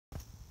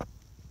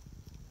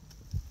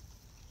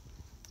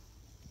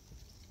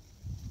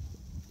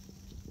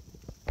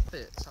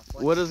fits.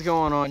 What is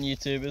going on,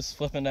 YouTube? It's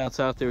Flipping Down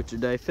South here with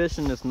your day.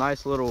 Fishing this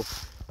nice little,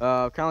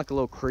 kind of like a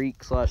little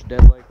creek slash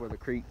dead lake where the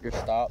creek just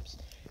stops.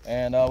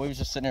 And we was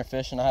just sitting there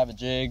fishing. I have a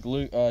jig.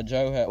 Luke,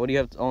 Joe had, what do you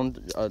have on?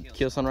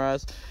 Kill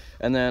Sunrise.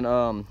 And then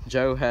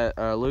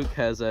Luke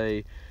has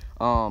a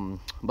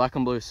black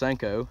and blue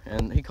Senko,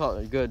 and he caught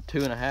a good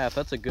 2.5.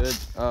 That's a good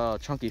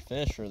chunky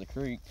fish for the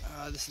creek.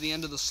 This is the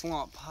end of the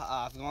slump.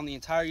 I've gone the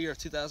entire year of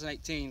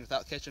 2018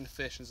 without catching a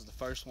fish. This is the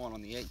first one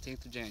on the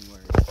 18th of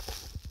January.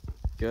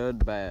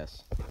 Good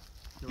bass.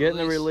 Getting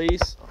the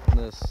release on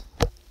this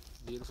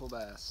beautiful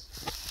bass.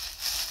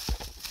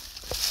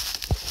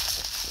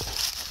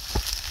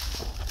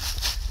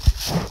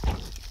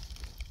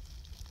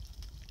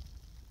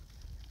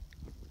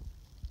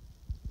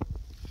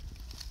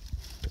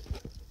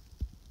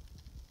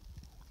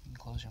 You can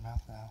close your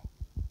mouth now.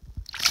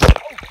 Oh,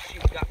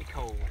 shoot, got me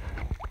cold.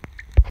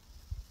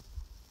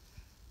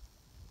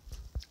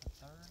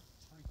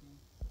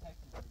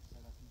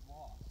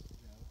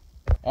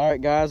 All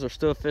right, guys, we're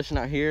still fishing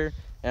out here,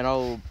 and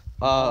old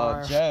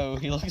Joe,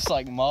 he looks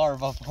like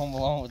Marv off Home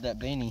Alone with that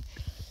beanie,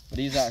 but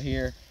he's out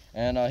here,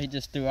 and he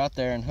just threw out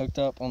there and hooked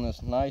up on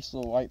this nice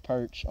little white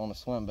perch on a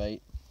swim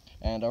bait,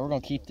 and we're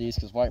gonna keep these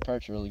because white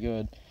perch are really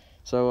good.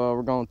 So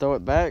we're gonna throw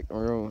it back.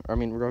 We're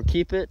gonna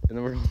keep it, and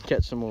then we're gonna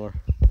catch some more.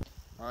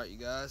 All right, you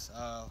guys.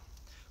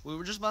 We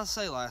were just about to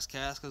say last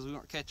cast because we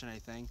weren't catching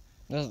anything.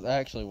 This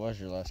actually was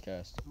your last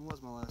cast. It was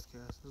my last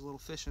cast. There's a little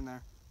fish in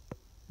there.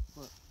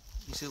 Look,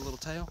 you see the little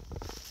tail?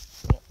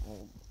 Yep,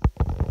 well,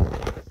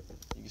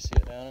 you can see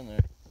it down in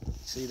there.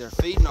 See, they're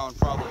feeding on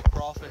probably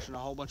crawfish and a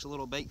whole bunch of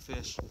little bait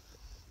fish.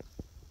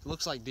 It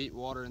looks like deep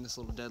water in this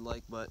little dead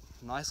lake, but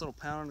nice little 1.25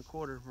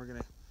 pounds. We're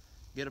gonna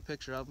get a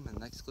picture of them, and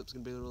the next clip's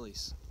gonna be the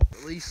release.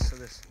 Release of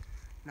this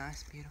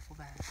nice, beautiful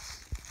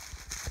bass.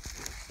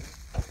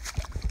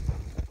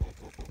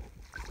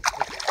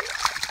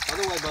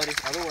 Other way, buddy.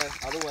 Other way.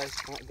 Other way.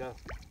 Come on, go.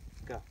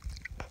 Go.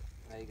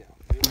 There you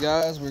go.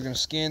 Guys, we're gonna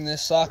skin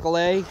this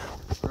sockeye.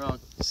 We're gonna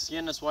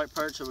skin this white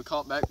perch that we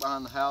caught back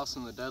behind the house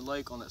in the dead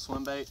lake on that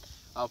swim bait.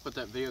 I'll put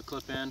that video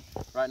clip in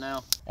right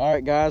now. All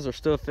right, guys, we're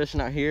still fishing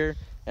out here,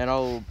 and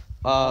old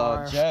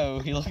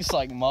Joe, he looks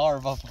like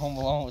Marv off Home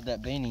Alone with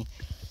that beanie,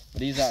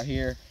 but he's out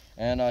here,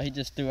 and he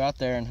just threw out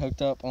there and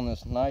hooked up on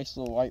this nice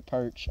little white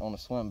perch on a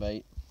swim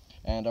bait,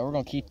 and we're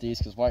gonna keep these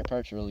because white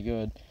perch are really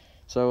good.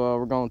 So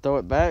we're gonna throw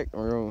it back.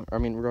 We're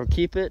gonna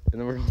keep it,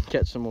 and then we're gonna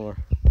catch some more.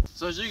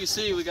 So as you can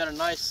see, we got a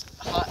nice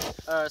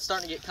hot,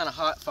 starting to get kind of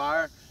hot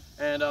fire,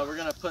 and we're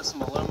gonna put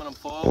some aluminum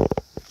foil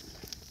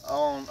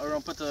on. We're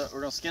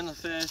gonna skin the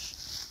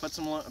fish, put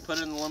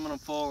it in the aluminum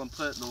foil, and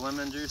put the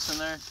lemon juice in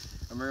there,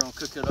 and we're gonna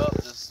cook it up.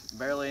 Just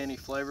barely any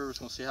flavor. We're just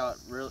gonna see how it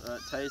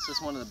tastes. This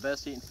is one of the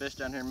best eating fish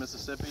down here in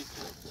Mississippi.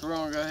 So we're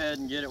gonna go ahead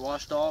and get it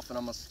washed off, and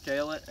I'm gonna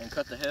scale it and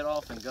cut the head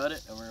off and gut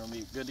it, and we're gonna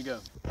be good to go.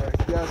 All right,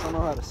 if you guys don't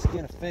know how to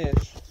skin a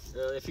fish,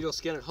 if you're gonna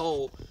skin it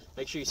whole,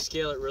 make sure you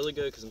scale it really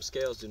good because them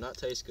scales do not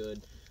taste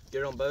good.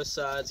 Get it on both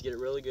sides, get it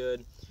really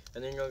good,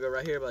 and then you're gonna go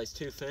right here by these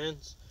 2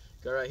 fins.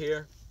 Go right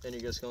here, and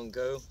you're just gonna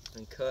go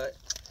and cut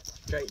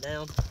straight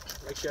down.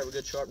 Make sure you have a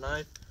good sharp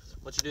knife.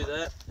 Once you do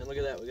that, and look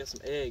at that, we got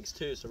some eggs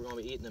too, so we're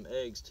gonna be eating them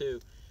eggs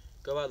too.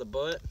 Go by the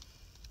butt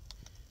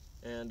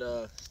and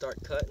start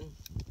cutting,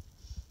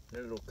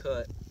 and it'll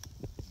cut.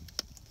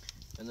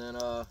 And then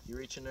you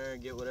reach in there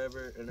and get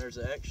whatever, and there's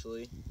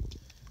actually,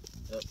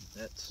 oh,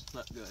 that's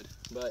not good,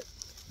 but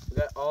we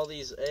got all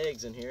these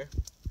eggs in here,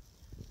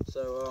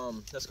 so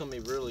that's gonna be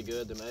really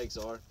good. Them eggs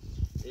are.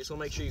 You just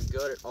wanna make sure you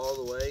gut it all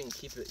the way and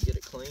get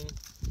it clean.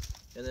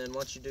 And then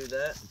once you do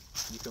that,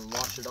 you can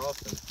wash it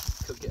off and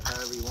cook it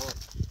however you want.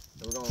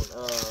 And we're gonna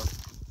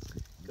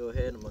go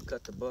ahead and I'm gonna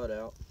cut the butt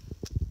out.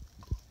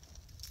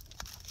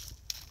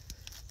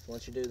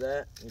 Once you do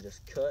that, you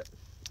just cut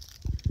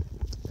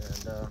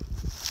and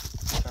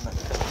try not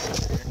to cut this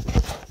up here.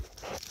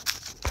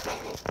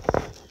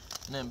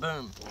 And then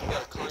boom, you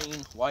got a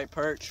clean white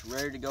perch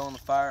ready to go on the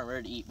fire and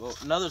ready to eat. Well,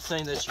 another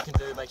thing that you can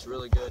do makes it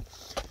really good,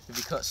 if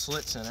you cut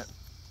slits in it,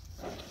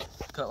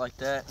 cut like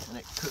that, and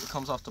it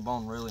comes off the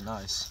bone really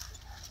nice.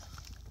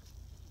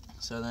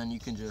 So then you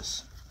can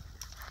just,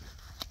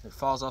 it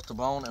falls off the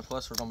bone, and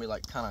plus we're gonna be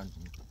like kind of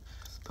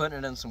putting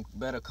it in some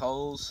bed of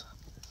coals.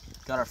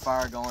 Got our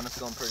fire going, it's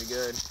going pretty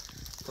good.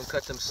 Gonna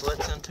cut them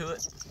slits into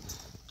it.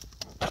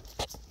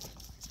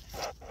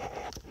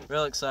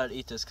 Really excited to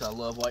eat this because I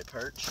love white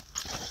perch.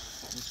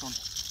 I'm just gonna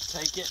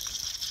take it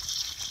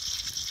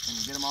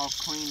and get them all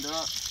cleaned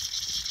up.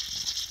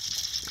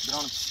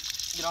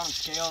 Get on the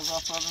scales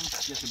off of them.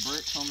 Get the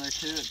bricks on there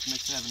too. It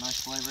makes it have a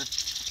nice flavor.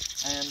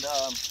 And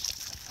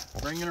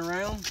bring it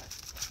around,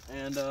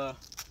 and I'm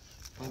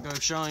gonna go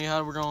showing you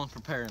how we're gonna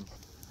prepare them.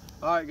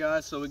 All right,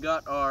 guys. So we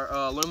got our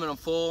aluminum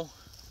foil.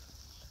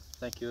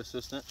 Thank you,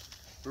 assistant.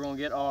 We're gonna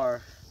get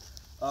our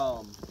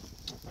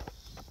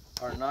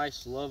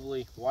nice,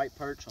 lovely white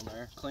perch on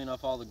there. Clean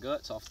up all the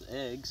guts off the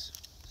eggs.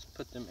 Just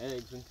put them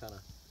eggs in kind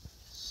of.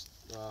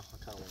 Well, I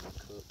kind of want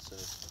to cook, so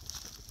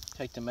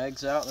take them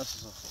eggs out. This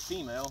is a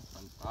female,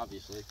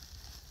 obviously.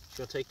 Just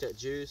gonna take that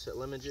juice, that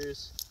lemon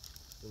juice,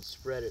 and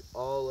spread it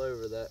all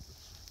over that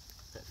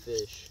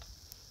fish.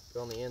 Put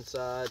it on the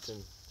insides and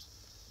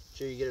make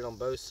sure you get it on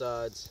both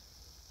sides.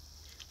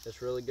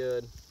 It's really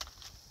good.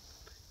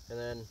 And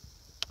then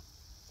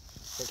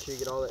make sure you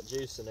get all that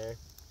juice in there.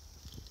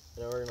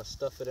 And then we're gonna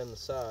stuff it in the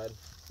side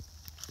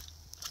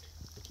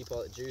and keep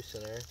all that juice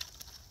in there.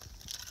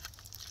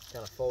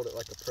 Kind of fold it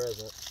like a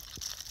present.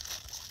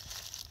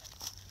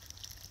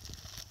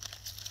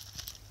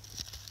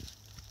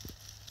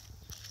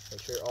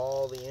 Make sure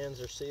all the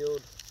ends are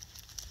sealed,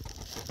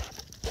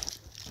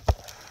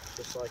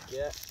 just like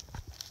that.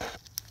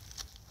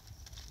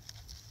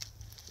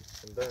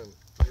 And boom,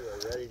 you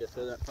are ready to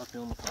throw that puppy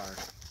on the fire.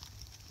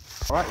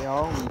 All right,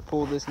 y'all, we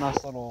pulled this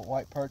nice little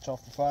white perch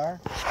off the fire.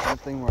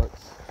 Everything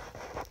looks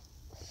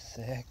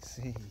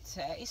sexy.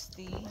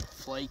 Tasty.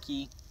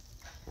 Flaky,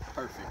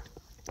 perfect,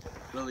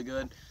 really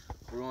good.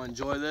 We're gonna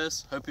enjoy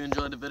this. Hope you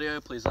enjoyed the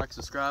video. Please like,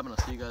 subscribe, and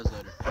I'll see you guys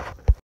later.